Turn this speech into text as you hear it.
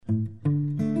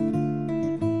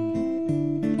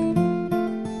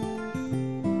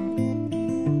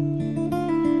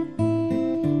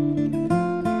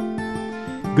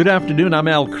Good afternoon. I'm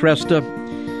Al Cresta.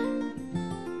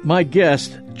 My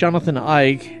guest, Jonathan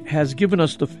Eig, has given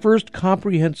us the first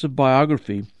comprehensive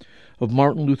biography of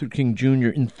Martin Luther King Jr.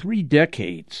 in 3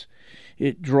 decades.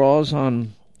 It draws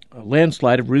on a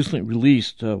landslide of recently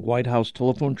released White House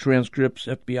telephone transcripts,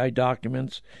 FBI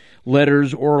documents,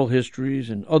 letters, oral histories,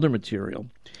 and other material.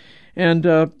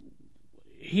 And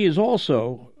he is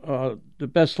also the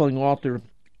best-selling author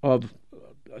of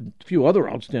a few other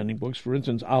outstanding books. For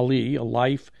instance, Ali, A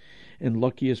Life and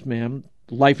Luckiest Man,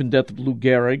 The Life and Death of Lou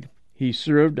Gehrig. He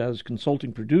served as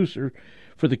consulting producer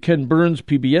for the Ken Burns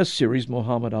PBS series,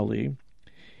 Muhammad Ali.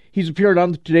 He's appeared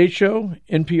on The Today Show,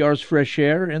 NPR's Fresh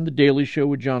Air, and The Daily Show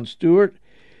with Jon Stewart.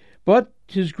 But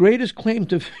his greatest claim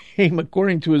to fame,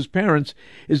 according to his parents,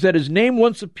 is that his name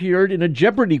once appeared in a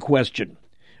Jeopardy question,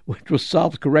 which was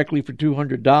solved correctly for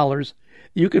 $200.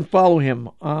 You can follow him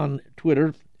on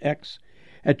Twitter, X,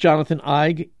 at Jonathan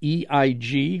Eig,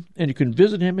 E-I-G, and you can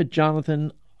visit him at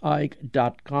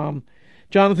jonathaneig.com.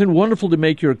 Jonathan, wonderful to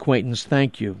make your acquaintance.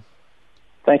 Thank you.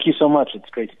 Thank you so much.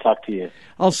 It's great to talk to you.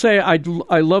 I'll say I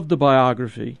love the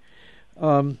biography,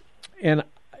 and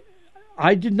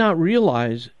I did not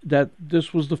realize that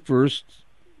this was the first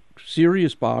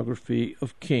serious biography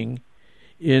of King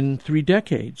in 3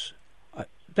 decades.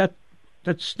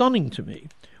 That's stunning to me.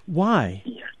 Why?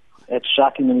 Yeah, it's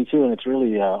shocking to me too, and it's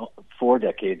really 4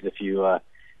 decades if you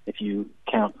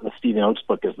count the Stephen Oates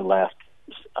book as the last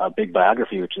big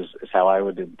biography, which is how I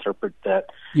would interpret that.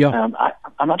 Yeah.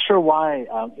 I'm not sure why.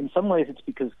 In some ways, it's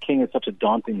because King is such a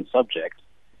daunting subject,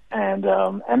 and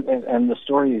the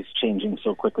story is changing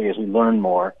so quickly as we learn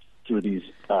more through these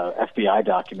FBI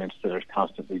documents that are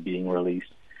constantly being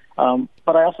released.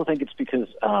 But I also think it's because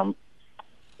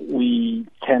we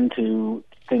tend to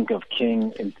think of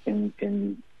King in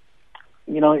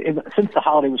since the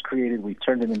holiday was created, we've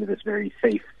turned him into this very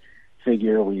safe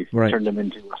figure. We've turned him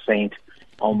into a saint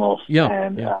almost.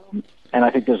 Yeah. And I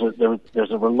think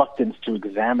there's a reluctance to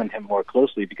examine him more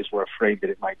closely because we're afraid that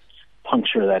it might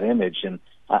puncture that image. And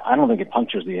I don't think it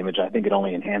punctures the image. I think it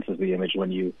only enhances the image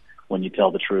when you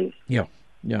tell the truth. Yeah.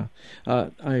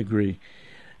 I agree.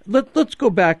 Let's go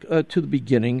back to the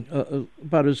beginning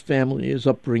about his family, his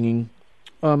upbringing.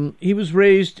 He was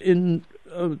raised in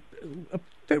a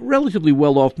relatively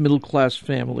well-off middle-class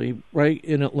family, right,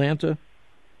 in Atlanta?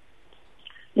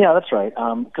 Yeah, that's right.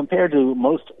 Compared to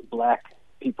most black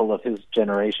people of his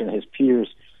generation, his peers,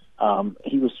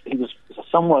 he was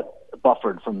somewhat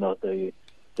buffered from the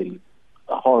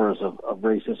horrors of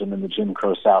racism in the Jim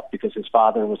Crow South because his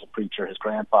father was a preacher, his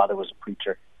grandfather was a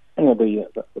preacher. And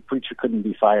the preacher couldn't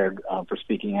be fired for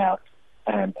speaking out,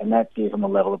 and that gave him a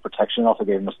level of protection. It also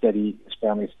gave him his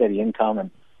family a steady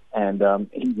income, and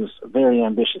he was a very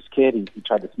ambitious kid. He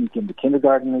tried to sneak into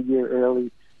kindergarten a year early.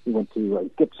 He went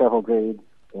to skipped several grades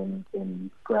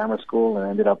in grammar school and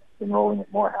ended up enrolling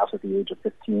at Morehouse at the age of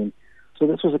 15. So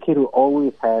this was a kid who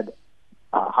always had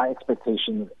high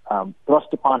expectations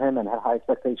thrust upon him and had high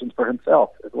expectations for himself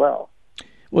as well.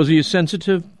 Was he a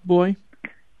sensitive boy?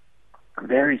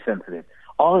 Very sensitive.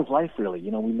 All his life, really.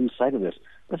 We lose sight of this.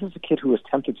 This is a kid who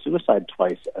attempted suicide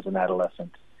twice as an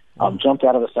adolescent. Jumped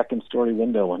out of a second-story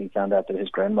window when he found out that his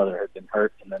grandmother had been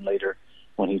hurt, and then later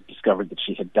when he discovered that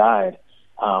she had died.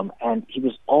 And he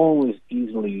was always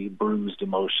easily bruised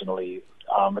emotionally.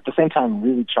 At the same time,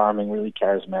 really charming, really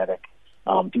charismatic.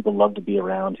 People love to be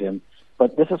around him.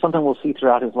 But this is something we'll see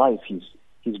throughout his life. He's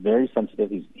very sensitive.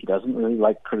 He doesn't really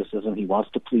like criticism. He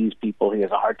wants to please people. He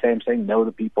has a hard time saying no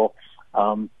to people.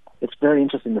 It's very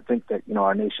interesting to think that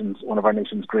one of our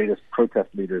nation's greatest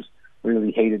protest leaders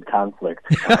really hated conflict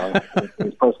in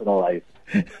his personal life.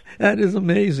 That is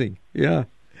amazing. Yeah,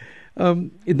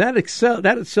 and that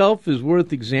itself is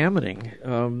worth examining.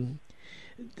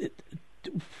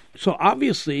 So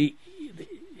obviously,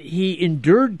 he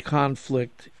endured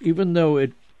conflict, even though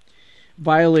it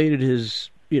violated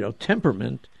his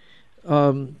temperament.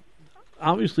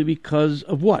 Obviously, because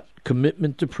of what?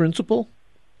 Commitment to principle.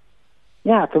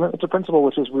 Yeah, commitment to principle,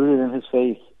 which was rooted in his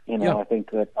faith. Yeah. I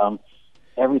think that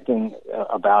everything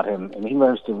about him, and he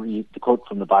learns to read the quote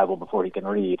from the Bible before he can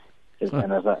read.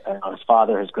 And his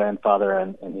father, his grandfather,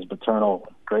 and his maternal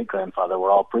great-grandfather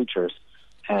were all preachers.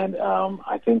 And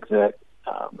I think that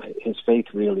his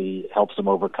faith really helps him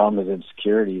overcome his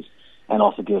insecurities and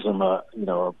also gives him a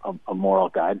moral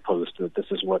guidepost that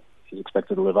this is what he's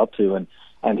expected to live up to.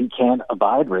 And he can't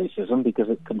abide racism because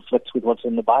it conflicts with what's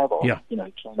in the Bible. Yeah. He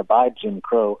can't abide Jim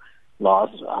Crow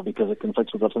laws because it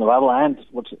conflicts with what's in the Bible and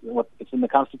what's in the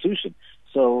Constitution.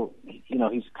 So,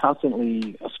 he's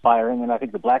constantly aspiring, and I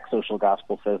think the Black social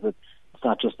gospel says that it's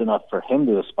not just enough for him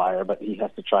to aspire, but he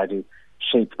has to try to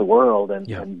shape the world and,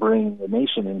 Yeah. and bring the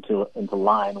nation into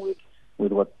line with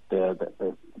what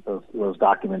those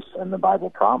documents and the Bible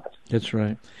promise. That's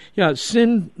right. Yeah,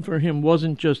 sin for him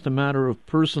wasn't just a matter of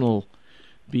personal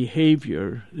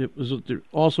behavior. It was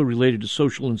also related to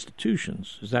social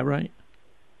institutions. Is that right?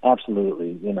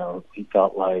 Absolutely. He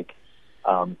felt like,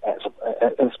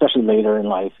 especially later in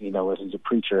life, as he's a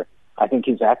preacher, I think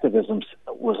his activism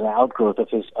was an outgrowth of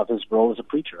his role as a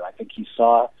preacher. I think he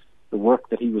saw the work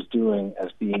that he was doing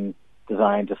as being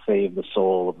designed to save the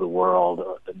soul of the world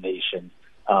or the nation,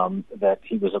 that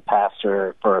he was a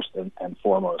pastor first and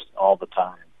foremost all the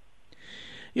time.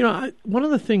 One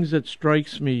of the things that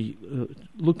strikes me,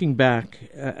 looking back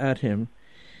at him,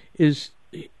 is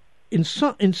in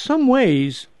some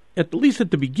ways, at least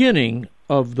at the beginning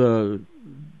of the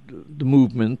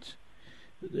movement,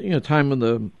 time of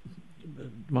the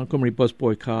Montgomery bus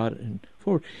boycott and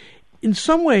forward, in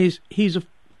some ways he's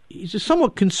a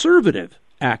somewhat conservative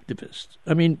activist.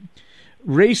 I mean,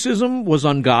 racism was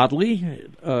ungodly,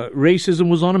 racism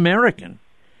was un-American.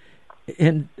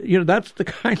 And, that's the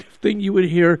kind of thing you would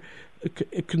hear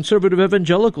conservative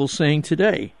evangelicals saying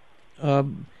today.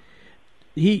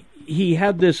 He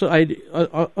had this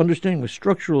understanding of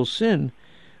structural sin,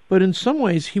 but in some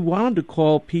ways he wanted to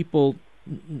call people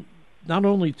not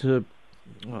only to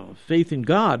faith in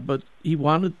God, but he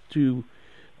wanted to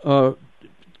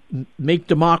make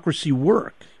democracy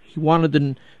work. He wanted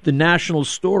the national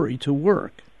story to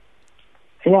work.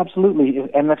 Yeah, absolutely,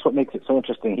 and that's what makes it so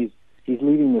interesting. He's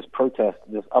leading this protest,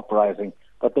 this uprising,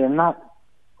 but they're not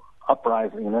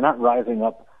uprising, and they're not rising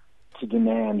up to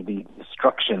demand the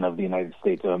destruction of the United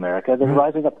States of America. They're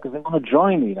rising up because they want to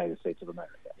join the United States of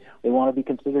America. Yeah. They want to be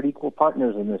considered equal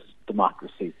partners in this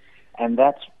democracy. And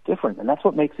that's different. And that's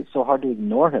what makes it so hard to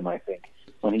ignore him, I think.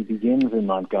 When he begins in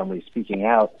Montgomery speaking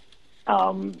out,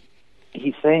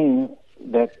 he's saying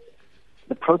that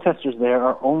the protesters there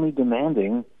are only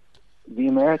demanding the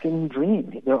American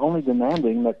dream. They're only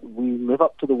demanding that we live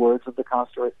up to the words of the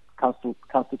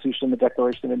Constitution and the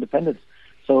Declaration of Independence.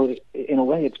 So, in a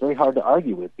way, it's very hard to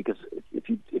argue with, because if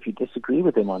you disagree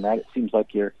with him on that, it seems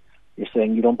like you're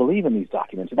saying you don't believe in these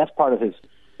documents, and that's part of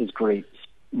his great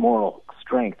moral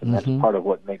strength, and that's part of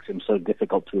what makes him so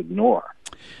difficult to ignore.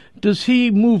 Does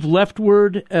he move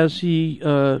leftward as he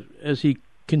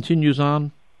continues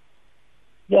on?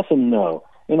 Yes and no.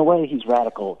 In a way, he's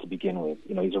radical to begin with.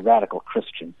 He's a radical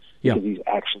Christian because he's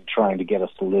actually trying to get us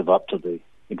to live up to the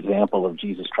example of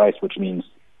Jesus Christ, which means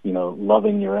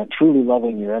truly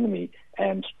loving your enemy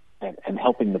and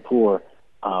helping the poor,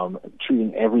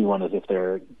 treating everyone as if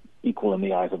they're equal in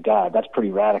the eyes of God. That's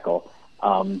pretty radical.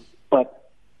 But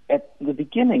at the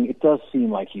beginning, it does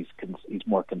seem like he's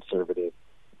more conservative,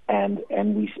 and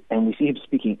we see him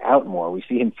speaking out more. We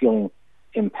see him feeling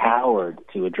empowered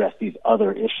to address these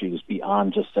other issues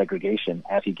beyond just segregation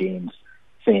as he gains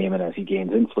fame and as he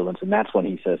gains influence. And that's when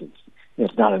he says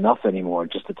it's not enough anymore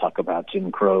just to talk about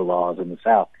Jim Crow laws in the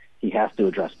South. He has to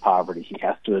address poverty. He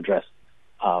has to address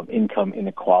income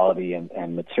inequality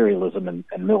and materialism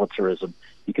and militarism,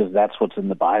 because that's what's in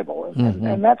the Bible.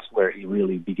 And that's where he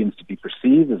really begins to be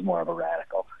perceived as more of a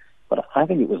radical. But I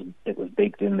think it was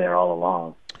baked in there all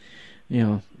along.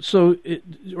 Yeah. So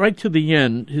right to the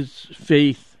end, his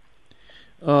faith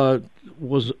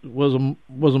was a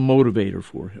motivator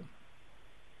for him.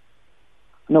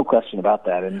 No question about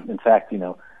that. And in fact,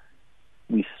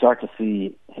 we start to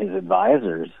see his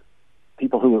advisors,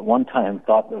 people who at one time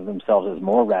thought of themselves as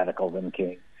more radical than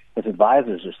King, his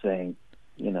advisors are saying,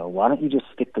 why don't you just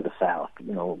stick to the South?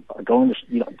 You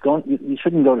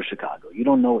shouldn't go to Chicago. You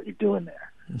don't know what you're doing there.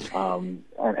 And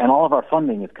all of our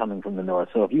funding is coming from the North.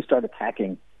 So if you start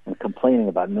attacking and complaining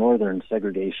about Northern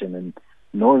segregation and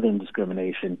Northern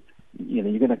discrimination,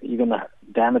 you're gonna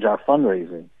damage our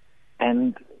fundraising.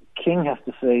 And King has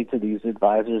to say to these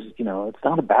advisors, it's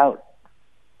not about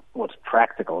what's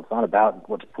practical. It's not about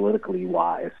what's politically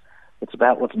wise. It's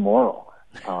about what's moral.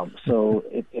 So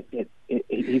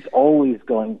he's always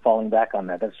falling back on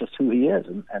that. That's just who he is,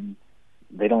 and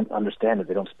they don't understand it.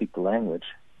 They don't speak the language.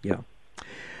 Yeah.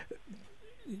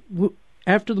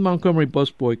 After the Montgomery bus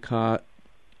boycott,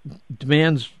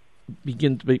 demands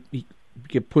begin to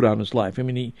get put on his life. I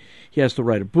mean, he has to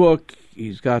write a book.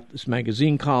 He's got this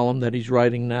magazine column that he's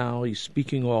writing now. He's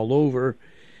speaking all over.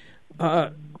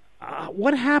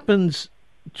 What happens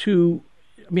to?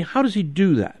 I mean, how does he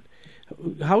do that?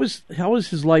 How is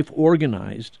his life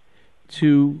organized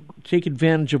to take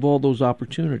advantage of all those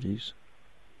opportunities?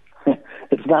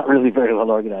 It's not really very well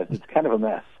organized. It's kind of a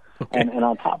mess. Okay. And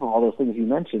on top of all those things you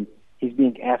mentioned, he's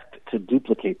being asked to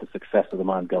duplicate the success of the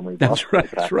Montgomery. That's right.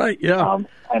 That's right. Yeah.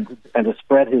 And to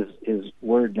spread his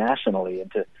word nationally,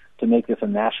 and to to make this a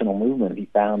national movement. He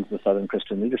founds the Southern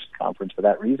Christian Leadership Conference for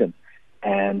that reason.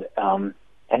 And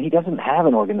he doesn't have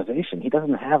an organization. He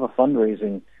doesn't have a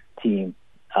fundraising team.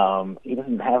 He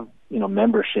doesn't have,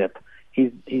 membership.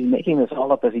 He's making this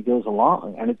all up as he goes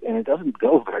along, and it doesn't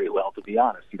go very well, to be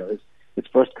honest. His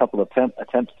first couple of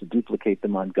attempts to duplicate the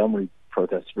Montgomery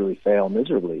protests really fail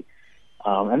miserably.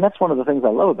 And that's one of the things I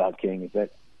love about King, is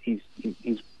that he's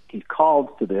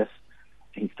called to this.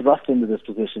 He's thrust into this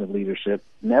position of leadership,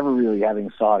 never really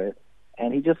having sought it,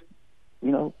 and he just, he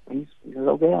says,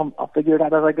 okay, I'll figure it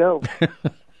out as I go.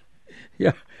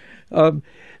 Yeah.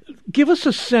 Give us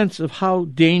a sense of how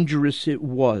dangerous it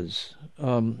was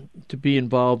to be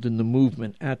involved in the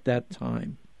movement at that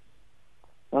time.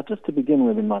 Well, just to begin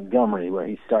with, in Montgomery, where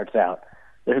he starts out,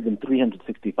 there had been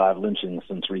 365 lynchings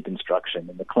since Reconstruction,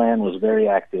 and the Klan was very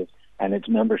active, and its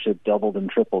membership doubled and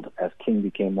tripled as King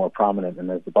became more prominent and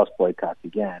as the bus boycott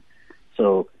began.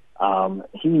 So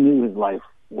he knew his life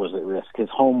was at risk. His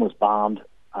home was bombed.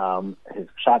 His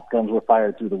shotguns were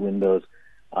fired through the windows.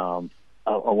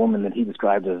 A woman that he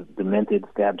described as demented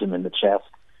stabbed him in the chest.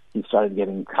 He started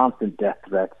getting constant death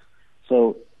threats.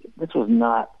 So this was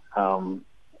not,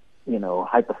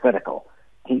 hypothetical.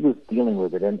 He was dealing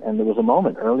with it. And there was a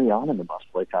moment early on in the bus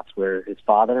boycotts where his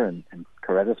father and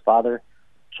Coretta's father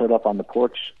showed up on the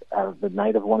porch the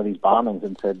night of one of these bombings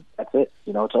and said, "That's it.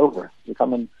 It's over. You're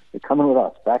coming with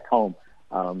us back home.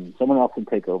 Someone else can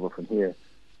take over from here."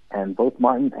 And both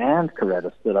Martin and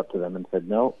Coretta stood up to them and said,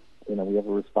 "No, we have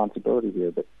a responsibility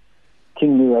here." But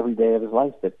King knew every day of his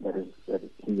life that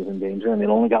he was in danger, and it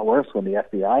only got worse when the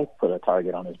FBI put a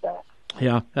target on his back.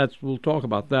 Yeah, we'll talk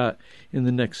about that in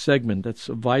the next segment. That's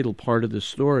a vital part of this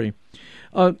story.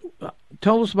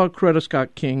 Tell us about Coretta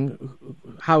Scott King.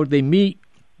 How did they meet?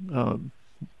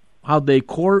 How'd they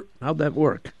court? How'd that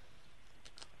work?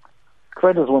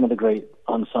 Coretta is one of the great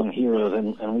unsung heroes,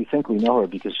 and we think we know her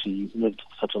because she lived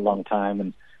such a long time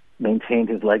and maintained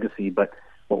his legacy. But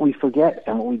what we forget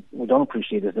and what we don't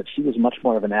appreciate is that she was much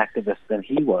more of an activist than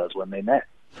he was when they met.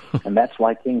 And that's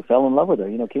why King fell in love with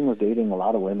her. King was dating a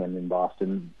lot of women in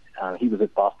Boston. He was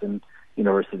at Boston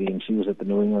University, and she was at the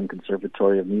New England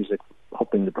Conservatory of Music,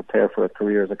 hoping to prepare for a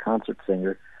career as a concert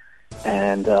singer.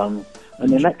 And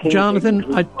then that came. Jonathan,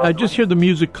 I just hear the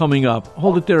music coming up.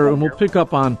 Hold it there, and we'll pick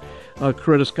up on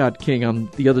Coretta Scott King on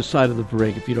the other side of the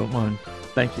break, if you don't mind.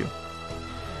 Thank you.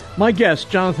 My guest,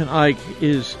 Jonathan Eich,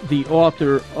 is the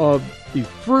author of the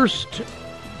first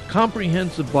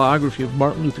comprehensive biography of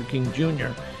Martin Luther King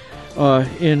Jr.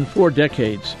 In 4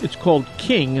 decades. It's called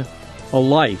King, A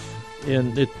Life,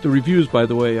 and the reviews, by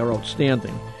the way, are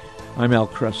outstanding. I'm Al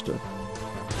Kresta.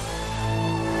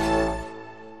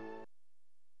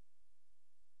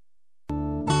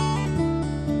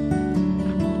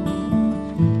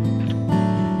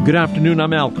 Good afternoon,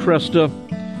 I'm Al Kresta.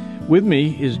 With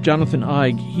me is Jonathan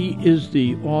Eich. He is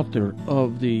the author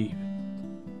of the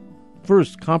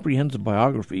first comprehensive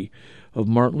biography of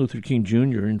Martin Luther King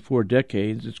Jr. in 4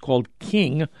 decades. It's called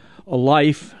King, A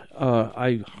Life.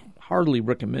 I heartily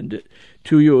recommend it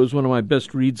to you. It was one of my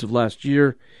best reads of last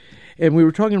year. And we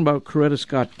were talking about Coretta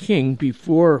Scott King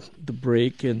before the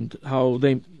break and how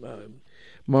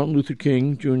Martin Luther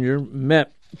King Jr.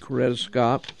 met Coretta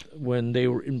Scott when they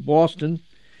were in Boston.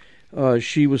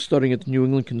 She was studying at the New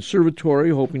England Conservatory,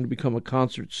 hoping to become a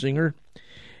concert singer.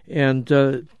 And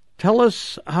tell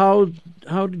us, how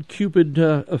did Cupid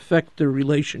affect their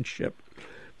relationship?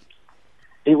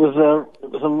 It was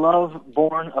a love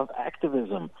born of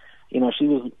activism. She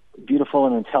was beautiful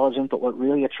and intelligent, but what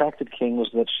really attracted King was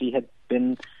that she had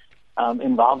been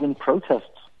involved in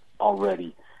protests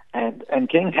already. And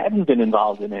King hadn't been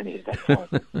involved in any at that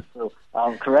point. So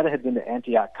Coretta had been to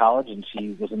Antioch College, and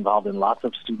she was involved in lots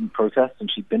of student protests,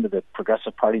 and she'd been to the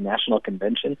Progressive Party National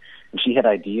Convention, and she had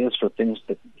ideas for things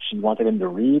that she wanted him to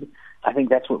read. I think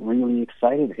that's what really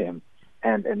excited him.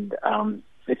 And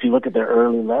if you look at their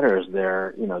early letters,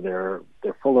 they're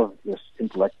full of this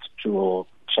intellectual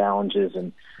challenges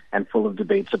and full of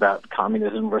debates about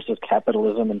communism versus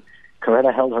capitalism. And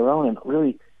Coretta held her own, and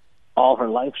really all her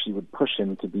life she would push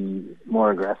him to be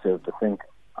more aggressive, to think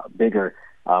bigger.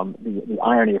 The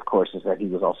irony, of course, is that he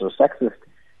was also sexist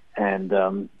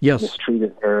and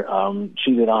mistreated her,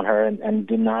 cheated on her, and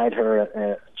denied her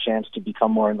a chance to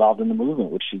become more involved in the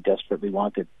movement, which she desperately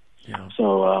wanted. Yeah.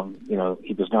 So,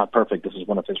 he was not perfect. This is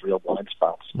one of his real blind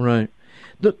spots. Right.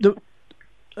 The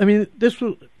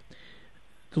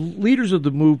leaders of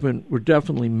the movement were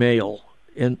definitely male,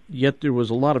 and yet there was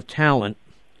a lot of talent,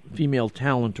 female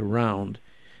talent around.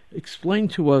 Explain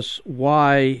to us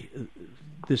why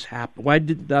this happened.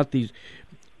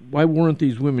 Why weren't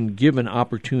these women given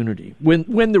opportunity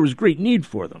when there was great need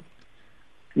for them?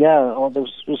 Yeah, well, this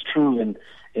was true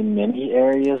in many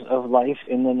areas of life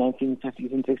in the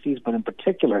 1950s and 60s, but in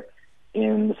particular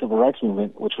in the civil rights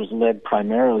movement, which was led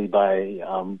primarily by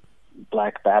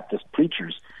Black Baptist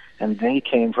preachers. And they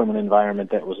came from an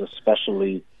environment that was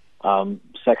especially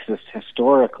sexist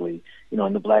historically. You know,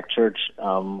 in the Black church,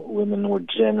 women were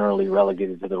generally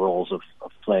relegated to the roles of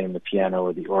playing the piano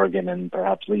or the organ and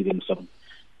perhaps leading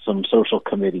some social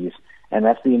committees. And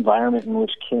that's the environment in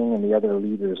which King and the other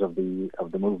leaders of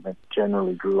the movement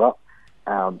generally grew up.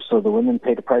 So the women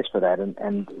paid a price for that,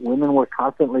 and women were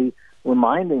constantly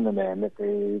reminding the men that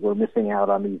they were missing out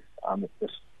on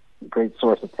this great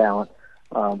source of talent.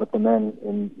 But the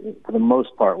men, for the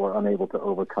most part, were unable to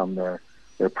overcome their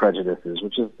prejudices,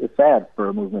 which is sad for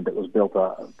a movement that was built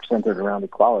centered around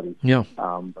equality. Yeah.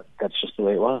 But that's just the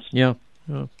way it was. Yeah.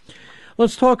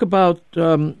 Let's talk about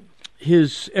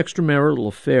his extramarital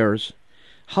affairs.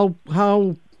 How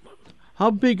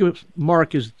big a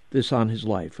mark is this on his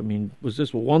life? I mean, was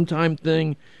this a one-time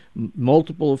thing,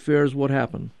 multiple affairs? What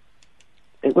happened?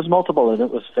 It was multiple, and it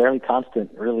was fairly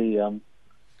constant, really,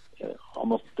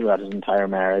 almost throughout his entire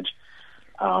marriage.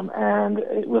 And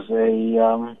it was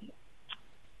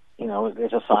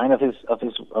it's a sign of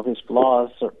his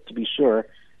flaws, to be sure,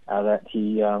 that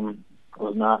he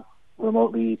was not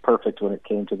remotely perfect when it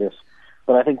came to this.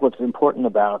 But I think what's important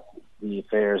about the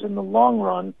affairs in the long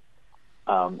run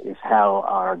is how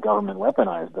our government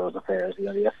weaponized those affairs. You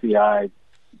know, the FBI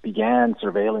began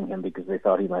surveilling him because they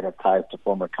thought he might have ties to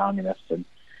former communists, and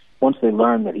once they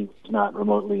learned that he was not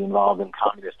remotely involved in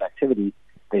communist activity,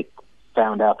 they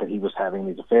found out that he was having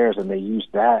these affairs, and they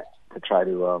used that to try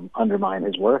to undermine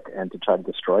his work and to try to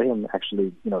destroy him.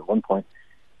 Actually, at one point,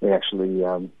 they actually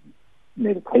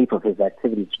made a tape of his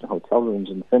activities in hotel rooms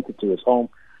and sent it to his home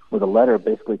with a letter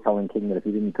basically telling King that if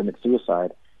he didn't commit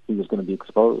suicide, he was going to be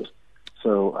exposed.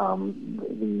 So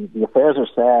the affairs are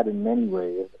sad in many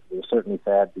ways. They're certainly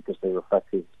sad because they reflect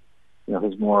his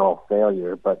moral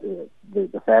failure. But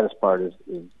the saddest part is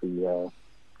the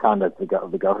conduct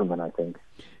of the government, I think.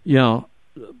 Yeah,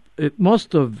 it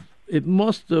must have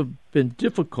been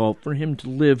difficult for him to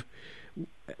live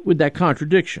with that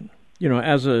contradiction. You know,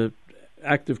 as a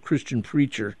active Christian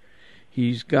preacher,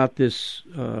 he's got this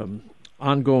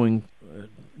ongoing,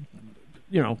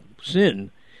 sin.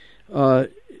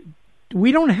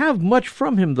 We don't have much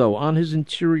from him, though, on his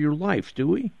interior life, do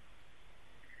we?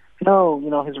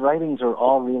 No, his writings are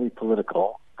all really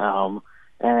political.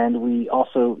 And we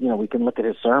also, we can look at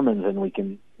his sermons and we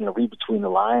can, read between the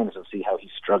lines and see how he's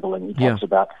struggling. He talks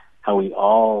about how we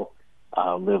all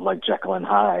live like Jekyll and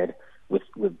Hyde with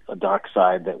a dark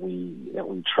side that we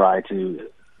try to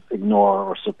ignore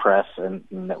or suppress, and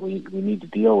that we need to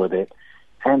deal with it.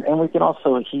 And we can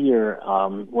also hear,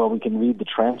 we can read the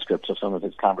transcripts of some of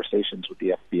his conversations with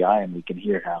the FBI, and we can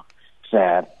hear how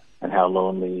sad and how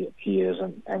lonely he is,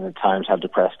 and at times how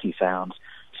depressed he sounds.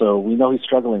 So we know he's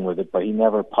struggling with it, but he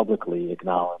never publicly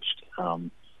acknowledged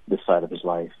this side of his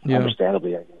life,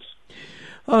 understandably, I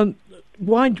guess.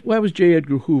 Why was J.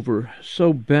 Edgar Hoover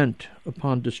so bent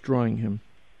upon destroying him?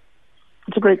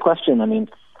 It's a great question. I mean,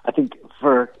 I think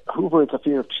for Hoover, it's a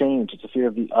fear of change. It's a fear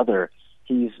of the other.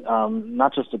 He's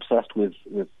not just obsessed with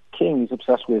King. He's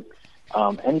obsessed with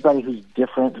anybody who's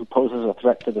different, who poses a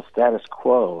threat to the status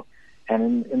quo.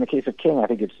 And in the case of King, I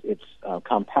think it's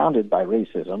compounded by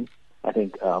racism. I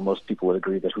think most people would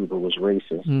agree that Hoover was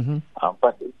racist. Mm-hmm.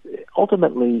 But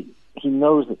ultimately, he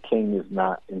knows that King is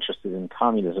not interested in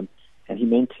communism, and he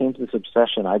maintains this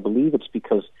obsession. I believe it's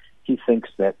because he thinks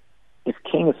that if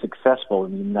King is successful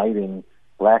in uniting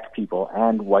black people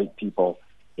and white people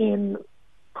in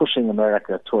pushing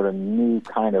America toward a new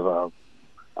kind of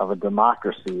a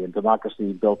democracy, a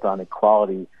democracy built on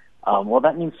equality,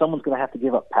 that means someone's going to have to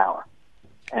give up power.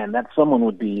 And that someone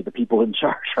would be the people in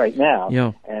charge right now.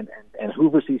 Yeah. And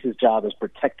Hoover sees his job as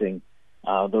protecting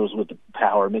those with the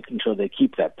power, making sure they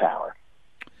keep that power.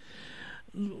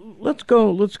 Let's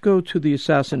go to the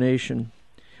assassination.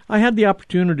 I had the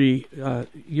opportunity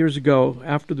years ago,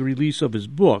 after the release of his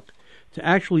book, to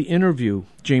actually interview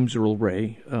James Earl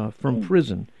Ray from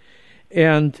prison,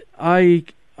 and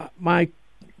it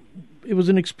was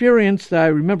an experience that I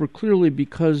remember clearly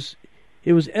because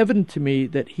it was evident to me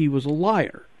that he was a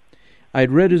liar.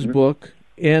 I'd read his book,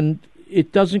 and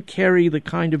it doesn't carry the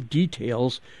kind of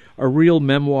details a real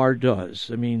memoir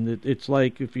does. I mean, it's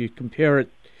like if you compare it,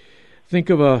 think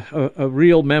of a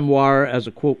real memoir as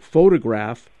a, quote,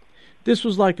 photograph. This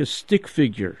was like a stick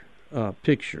figure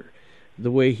picture,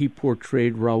 the way he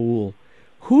portrayed Raoul.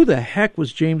 Who the heck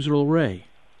was James Earl Ray?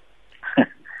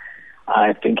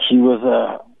 I think he was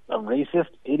a racist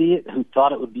idiot who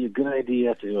thought it would be a good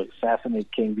idea to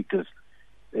assassinate King because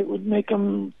it would make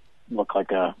him look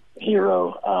like a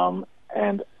hero.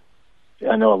 And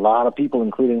I know a lot of people,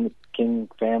 including the King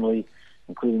family,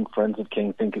 including friends of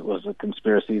King, think it was a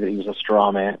conspiracy, that he was a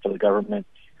straw man for the government.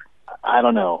 I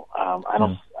don't know.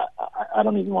 I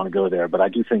don't even want to go there, but I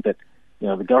do think that,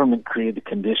 the government created the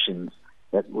conditions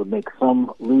that would make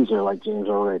some loser like James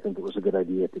Earl Ray think it was a good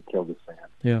idea to kill this man.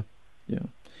 Yeah.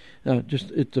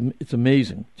 It's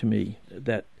amazing to me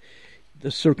that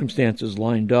the circumstances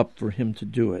lined up for him to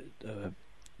do it.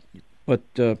 But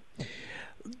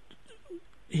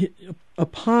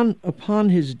upon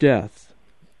his death,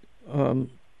 of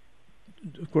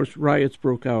course, riots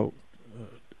broke out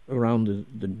around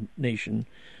the nation.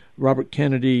 Robert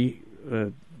Kennedy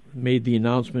made the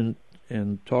announcement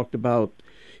and tried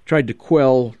to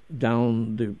quell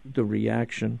down the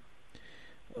reaction.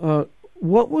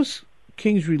 What was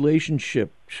King's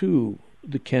relationship to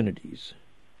the Kennedys?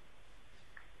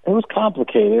 It was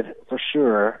complicated, for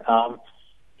sure. A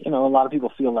lot of people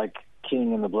feel like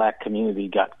King and the black community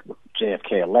got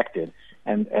JFK elected,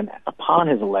 and upon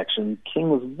his election, King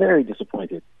was very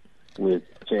disappointed with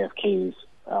JFK's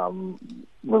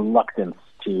reluctance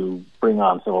to bring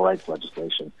on civil rights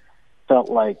legislation. Felt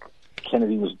like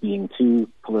Kennedy was being too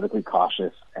politically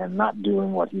cautious and not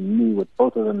doing what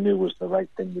both of them knew was the right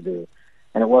thing to do.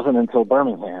 And it wasn't until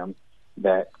Birmingham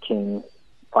that King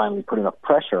finally put enough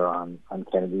pressure on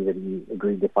Kennedy that he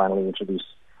agreed to finally introduce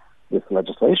this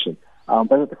legislation.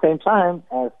 But at the same time,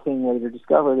 as King later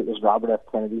discovered, it was Robert F.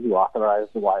 Kennedy who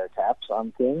authorized the wiretaps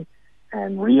on King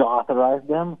and reauthorized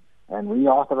them. And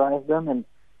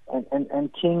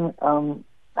King,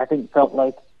 I think, felt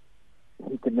like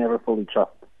he could never fully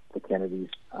trust the Kennedys.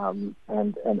 And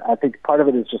I think part of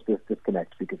it is just this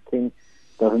disconnect, because King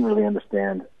doesn't really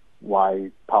understand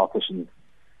why politicians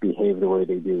behave the way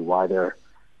they do, why they're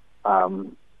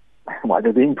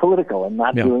being political and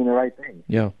not doing the right thing.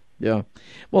 Yeah.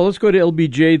 Well, let's go to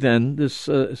LBJ then, this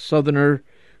Southerner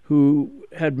who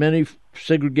had many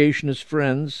segregationist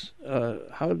friends.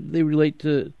 How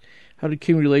did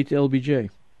King relate to LBJ?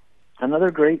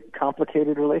 Another great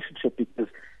complicated relationship, because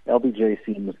LBJ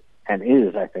seems, and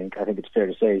is, I think it's fair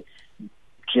to say,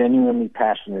 genuinely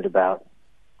passionate about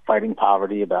fighting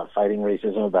poverty, about fighting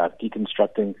racism, about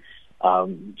deconstructing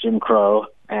Jim Crow,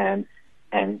 and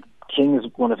King is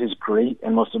one of his great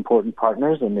and most important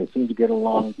partners, and they seem to get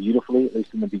along beautifully, at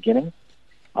least in the beginning.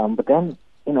 But then,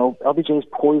 LBJ is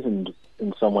poisoned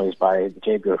in some ways by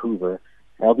J. Edgar Hoover.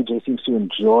 LBJ seems to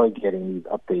enjoy getting these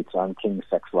updates on King's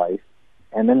sex life.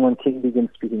 And then when King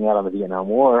begins speaking out on the Vietnam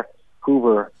War,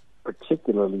 Hoover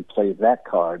particularly plays that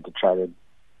card to try to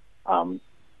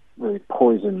really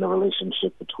poison the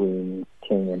relationship between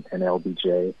King and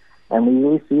LBJ. And we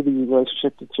really see the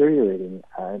relationship deteriorating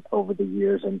over the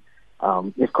years. And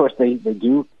of course, they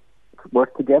do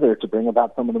work together to bring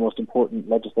about some of the most important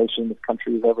legislation this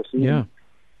country has ever seen. Yeah.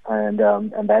 And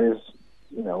that is,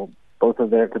 both of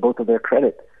their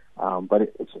credit. But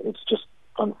it's just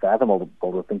unfathomable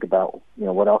to think about,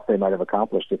 what else they might have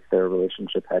accomplished if their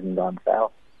relationship hadn't gone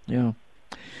south. Yeah.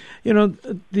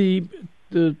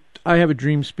 The I Have a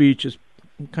Dream speech has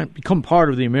kind of become part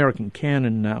of the American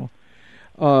canon now.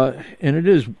 And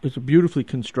it's a beautifully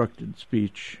constructed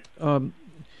speech.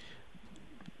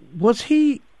 Was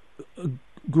he a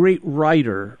great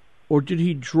writer, or did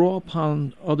he draw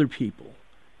upon other people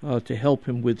to help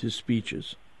him with his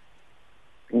speeches?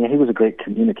 Yeah, he was a great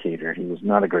communicator. He was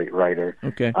not a great writer.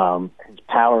 Okay. His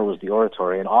power was the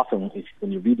oratory, and often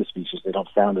when you read the speeches, they don't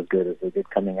sound as good as they did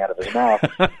coming out of his mouth.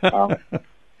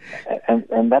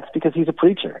 And that's because he's a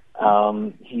preacher.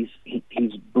 He's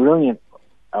brilliant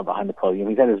behind the podium.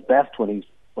 He's at his best when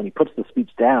he puts the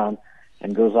speech down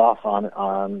and goes off on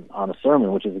a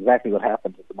sermon, which is exactly what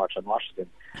happened at the March on Washington.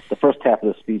 The first half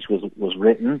of the speech was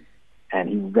written, and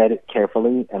he read it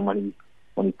carefully, and when he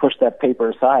pushed that paper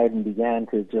aside and began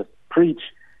to just preach,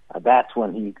 that's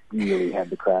when he really had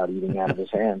the crowd eating out of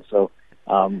his hands. So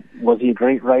was he a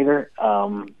great writer?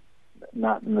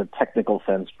 Not in the technical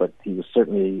sense, but he was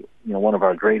certainly one of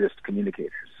our greatest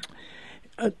communicators.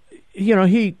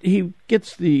 He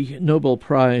gets the Nobel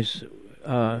Prize.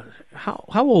 How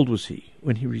old was he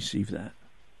when he received that?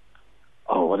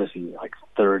 Oh, what is he, like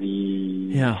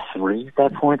 33 at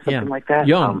that point, something like that?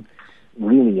 Young.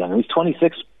 Really young. He's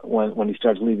 26 when he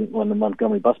starts leaving, when the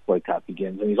Montgomery bus boycott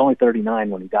begins, and he's only 39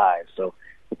 when he dies. So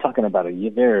we're talking about a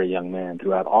very young man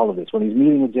throughout all of this. When he's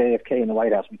meeting with JFK in the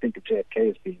White House, we think of JFK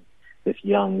as being this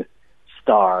young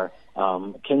star.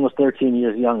 King was 13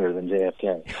 years younger than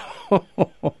JFK.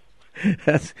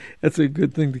 That's a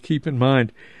good thing to keep in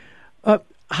mind.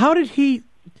 How did he?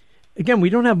 Again, we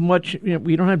don't have much.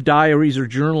 We don't have diaries or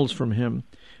journals from him.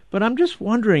 But I'm just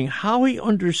wondering how he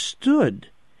understood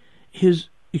his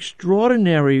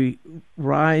extraordinary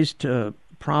rise to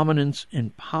prominence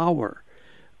and power.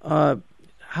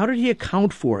 How did he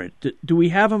account for it? Do we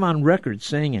have him on record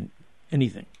saying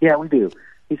anything? Yeah, we do.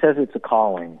 He says it's a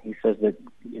calling. He says that,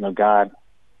 God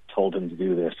told him to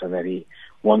do this, and that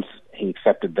once he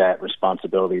accepted that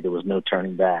responsibility, there was no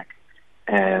turning back.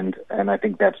 And I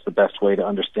think that's the best way to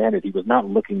understand it. He was not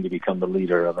looking to become the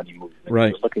leader of any movement. Right.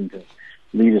 He was looking to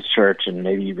lead his church and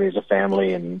maybe raise a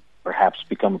family and perhaps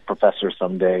become a professor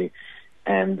someday.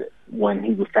 And when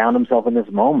he found himself in this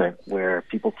moment where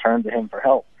people turned to him for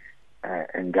help,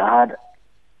 and God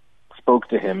spoke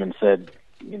to him and said,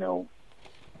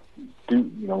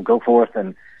 go forth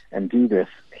and do this,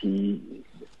 he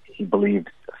believed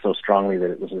so strongly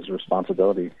that it was his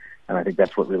responsibility. And I think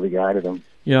that's what really guided him.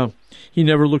 Yeah. He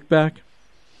never looked back?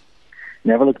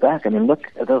 Never looked back. I mean, look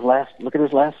at his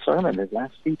last sermon, his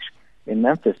last speech in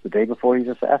Memphis the day before he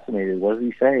was assassinated. What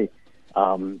did he say?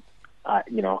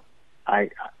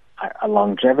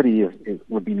 Longevity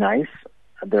would be nice.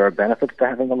 There are benefits to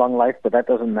having a long life, but that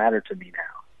doesn't matter to me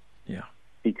now. Yeah.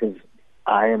 Because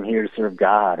I am here to serve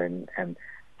God, and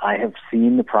I have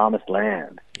seen the promised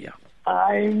land. Yeah.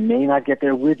 I may not get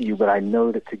there with you, but I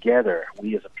know that together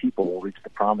we as a people will reach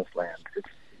the promised land.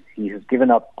 He has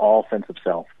given up all sense of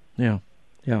self. Yeah,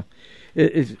 yeah.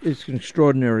 It's an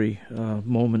extraordinary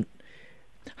moment.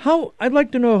 I'd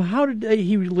like to know, how did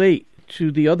he relate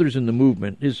to the others in the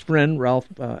movement? His friend, Ralph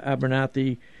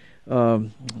Abernathy,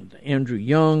 Andrew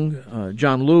Young,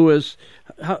 John Lewis,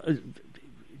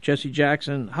 Jesse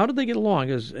Jackson. How did they get along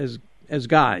as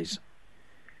guys?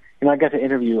 I got to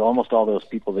interview almost all those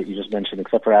people that you just mentioned,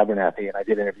 except for Abernathy, and I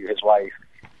did interview his wife.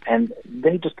 And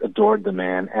they just adored the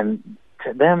man. And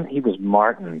to them, he was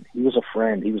Martin. He was a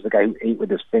friend. He was the guy who ate with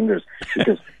his fingers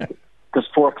because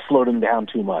forks slowed him down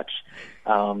too much.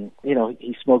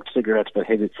 He smoked cigarettes but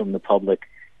hid it from the public.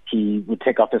 He would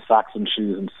take off his socks and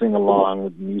shoes and sing along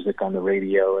with music on the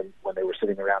radio and when they were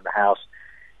sitting around the house.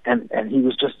 And he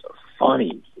was just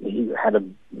funny. He had a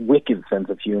wicked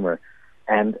sense of humor.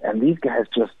 And these guys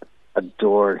just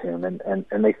adored him, and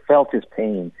they felt his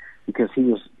pain because he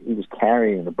was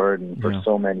carrying the burden for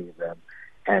so many of them.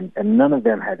 And none of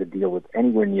them had to deal with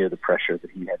anywhere near the pressure that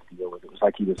he had to deal with. It was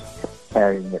like he was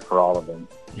carrying it for all of them.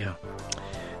 Yeah.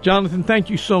 Jonathan, thank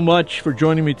you so much for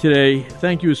joining me today.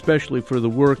 Thank you especially for the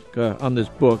work on this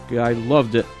book. I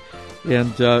loved it,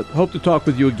 and hope to talk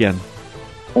with you again.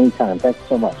 Anytime. Thanks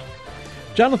so much.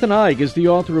 Jonathan Eig is the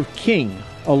author of King,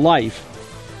 A Life,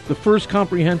 the first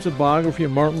comprehensive biography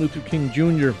of Martin Luther King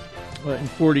Jr. In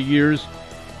 40 years.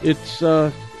 It's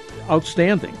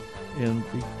outstanding, and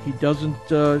he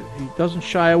doesn't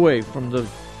shy away from the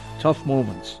tough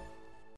moments.